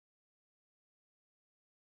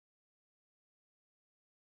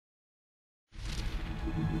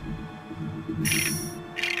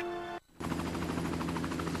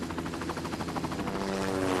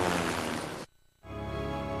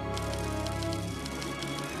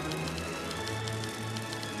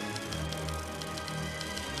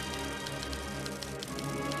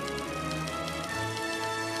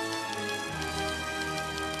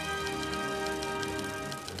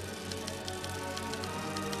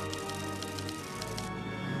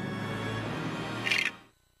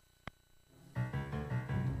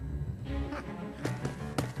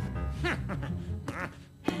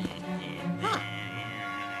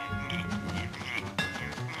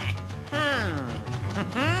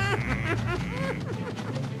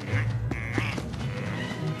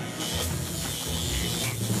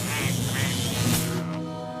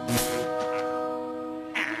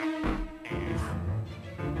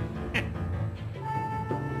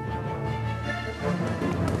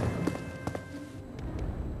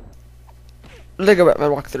Lego Batman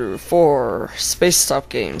walkthrough for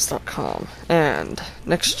spacestopgames.com and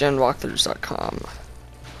nextgenwalkthroughs.com.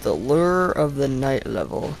 The Lure of the Night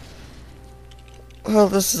level. Well,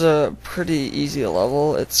 this is a pretty easy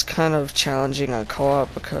level. It's kind of challenging on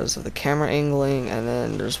co-op because of the camera angling, and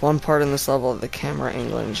then there's one part in this level the camera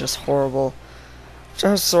angling is just horrible, which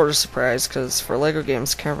I was sort of surprised because for Lego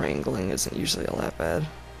games camera angling isn't usually all that bad.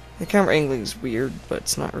 The camera angling is weird, but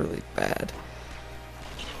it's not really bad.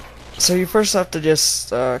 So you first have to just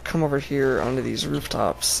come over here onto these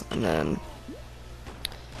rooftops, and then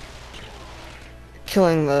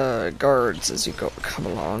killing the guards as you come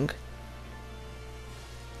along.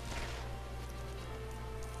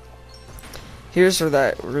 Here's where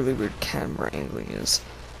that really weird camera angling is.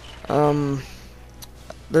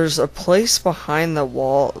 There's a place behind the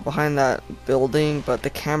wall, behind that building, but the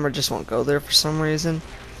camera just won't go there for some reason.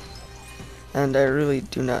 And I really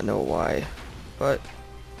do not know why, but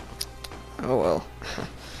oh well.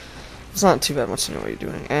 It's not too bad once you know what you're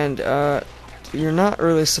doing. And you're not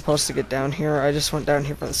really supposed to get down here. I just went down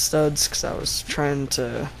here for the studs because I was trying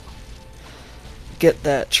to get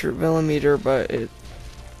that true millimeter, but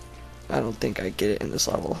I don't think I get it in this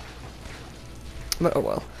level. But oh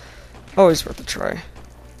well. Always worth a try.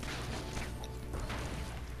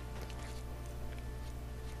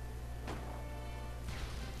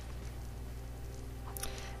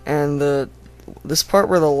 And this part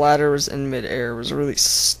where the ladder was in midair was really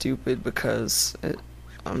stupid because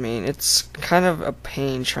it's kind of a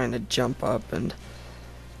pain trying to jump up and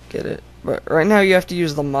get it. But right now you have to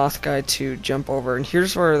use the moth guy to jump over, and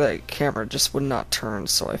here's where that camera just would not turn,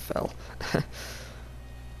 so I fell.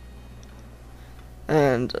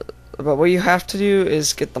 But what you have to do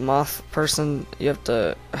is get the moth person. You have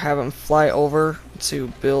to have him fly over to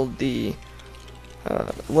build the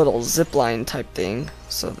little zipline type thing,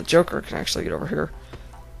 so the Joker can actually get over here.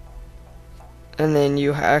 And then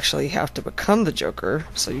you actually have to become the Joker,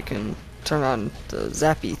 so you can turn on the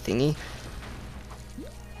zappy thingy.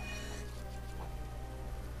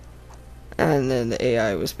 And then the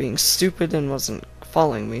AI was being stupid and wasn't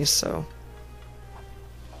following me, so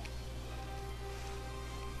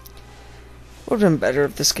would have been better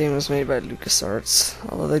if this game was made by LucasArts.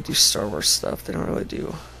 Although they do Star Wars stuff, they don't really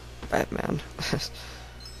do Batman.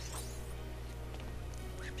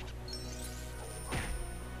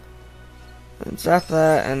 And zap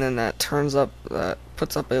that, and then that turns up, that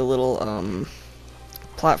puts up a little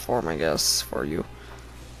platform, I guess, for you.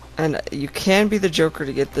 And you can be the Joker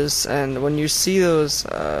to get this, and when you see those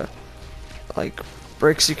like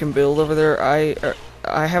bricks you can build over there, I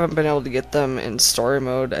haven't been able to get them in story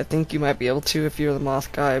mode. I think you might be able to if you're the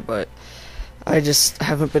moth guy, but I just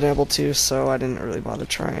haven't been able to, so I didn't really bother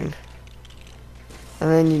trying.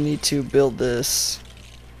 And then you need to build this,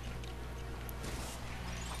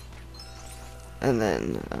 and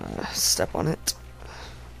then step on it,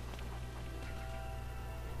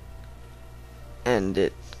 and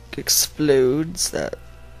it explodes that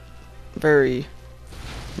very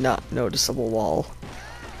not noticeable wall.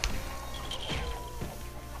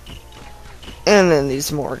 And then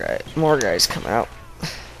these more guys come out.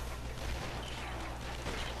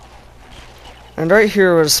 And right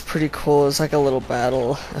here was pretty cool. It was like a little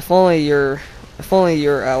battle. If only your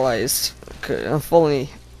allies could. If only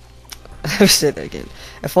let me say that again.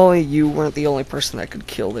 If only you weren't the only person that could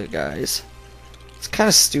kill the guys. It's kind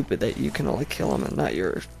of stupid that you can only kill them and not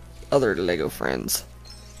your other Lego friends.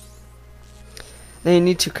 Then you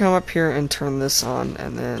need to come up here and turn this on,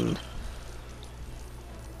 and then,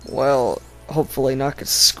 well, hopefully not get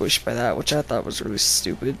squished by that, which I thought was really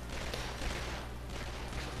stupid.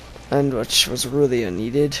 And which was really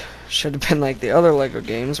unneeded. Should have been like the other Lego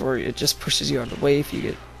games where it just pushes you out of the way if you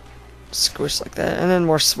get squished like that. And then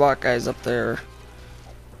more SWAT guys up there.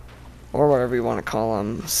 or whatever you want to call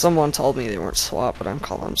them. Someone told me they weren't SWAT, but I'm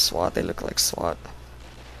calling them SWAT. They look like SWAT.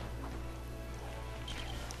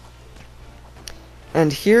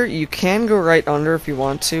 And here, you can go right under if you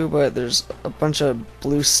want to, but there's a bunch of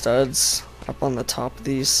blue studs up on the top of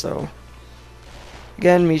these, so...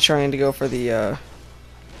 Again, me trying to go for the,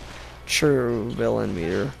 true villain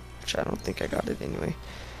meter, which I don't think I got it anyway.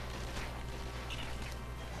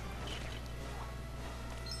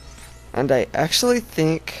 And I actually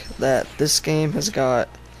think that this game has got...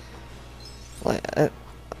 like,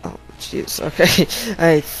 oh, jeez, okay.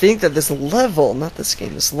 I think that this level, not this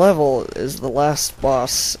game, this level is the last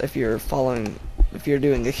boss if you're doing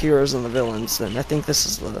the heroes and the villains, then I think this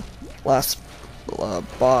is the last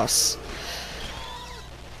boss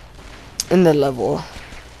in the level.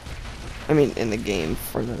 I mean, in the game,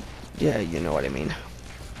 for the, yeah, you know what I mean.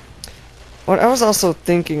 What I was also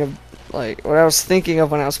thinking of, like, what I was thinking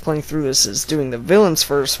of when I was playing through this is doing the villains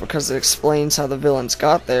first, because it explains how the villains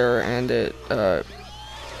got there, and it,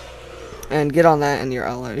 and get on that, and your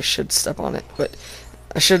ally should step on it. But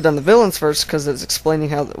I should have done the villains first, because it's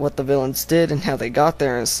explaining what the villains did and how they got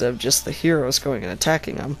there, instead of just the heroes going and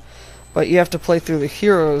attacking them. But you have to play through the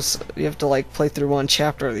heroes, you have to, like, play through one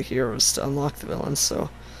chapter of the heroes to unlock the villains, so...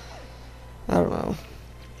 I don't know.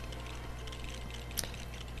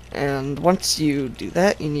 And once you do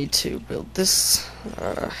that, you need to build this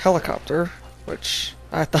helicopter, which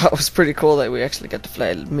I thought was pretty cool that we actually got to fly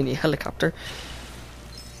a mini helicopter.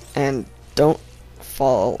 And don't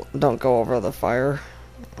go over the fire.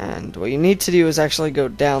 And what you need to do is actually go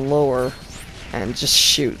down lower and just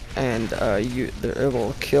shoot, and it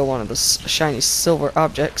will kill one of the shiny silver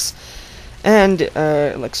objects, and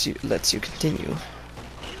lets you continue.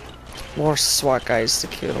 More SWAT guys to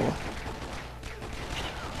kill.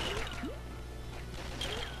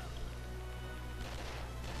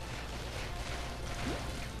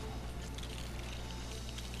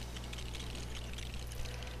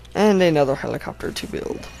 And another helicopter to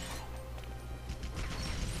build.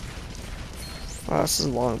 Wow, this is a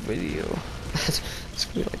long video. It's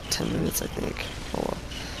gonna be like 10 minutes, I think. Oh well.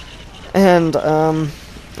 And,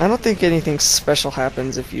 I don't think anything special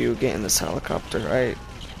happens if you get in this helicopter. I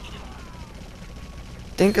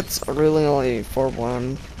think it's really only for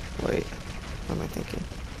one... Wait, what am I thinking?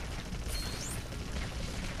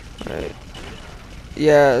 Right.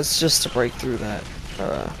 Yeah, it's just to break through that,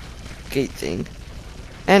 gate thing.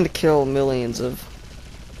 And to kill millions of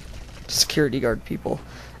security guard people.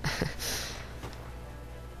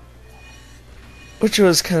 Which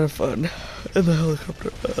was kind of fun in the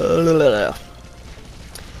helicopter.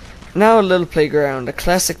 Now a little playground, a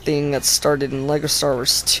classic thing that started in LEGO Star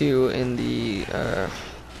Wars 2 in the,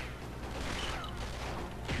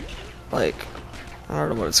 like, I don't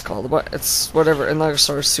know what it's called, but it's whatever, in LEGO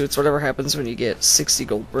Star Wars 2, it's whatever happens when you get 60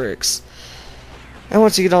 gold bricks. And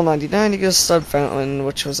once you get all 99, you get a stud fountain,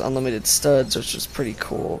 which was unlimited studs, which was pretty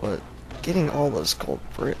cool, but getting all those gold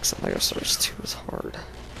bricks in LEGO Star Wars 2 was hard.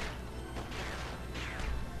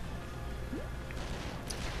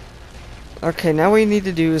 Okay, now what we need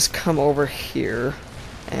to do is come over here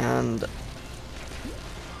and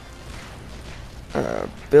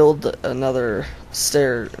build another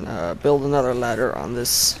build another ladder on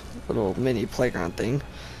this little mini playground thing,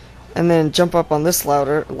 and then jump up on this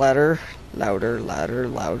ladder. Wow,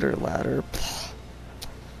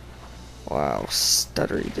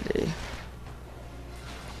 stuttery today.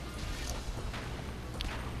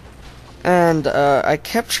 And I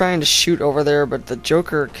kept trying to shoot over there, but the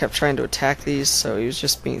Joker kept trying to attack these, so he was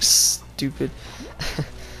just being stupid.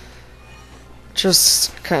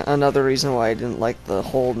 Just kind of another reason why I didn't like the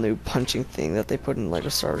whole new punching thing that they put in LEGO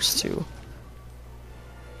Star Wars 2.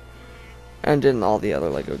 And in all the other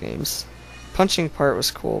LEGO games. Punching part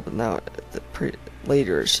was cool, but now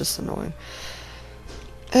later it's just annoying.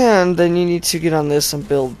 And then you need to get on this and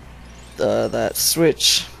build that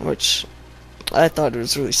switch, which I thought it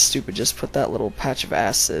was really stupid. Just put that little patch of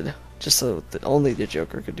acid, just so that only the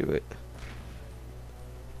Joker could do it.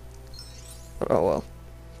 But oh well.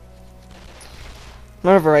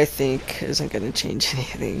 Whatever I think isn't going to change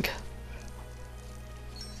anything.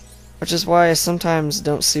 Which is why I sometimes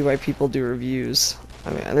don't see why people do reviews. I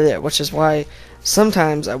mean, yeah, which is why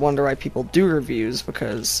sometimes I wonder why people do reviews,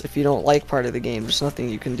 because if you don't like part of the game, there's nothing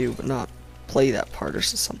you can do but not play that part or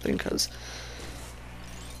something, because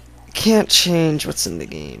you can't change what's in the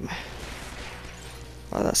game.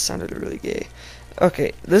 Wow, that sounded really gay.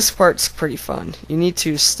 Okay, this part's pretty fun. You need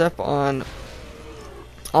to step on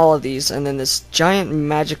all of these, and then this giant,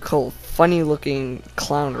 magical, funny-looking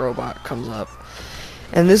clown robot comes up.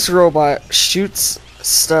 And this robot shoots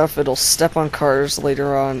stuff, it'll step on cars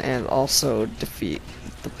later on, and also defeat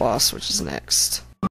the boss, which is next.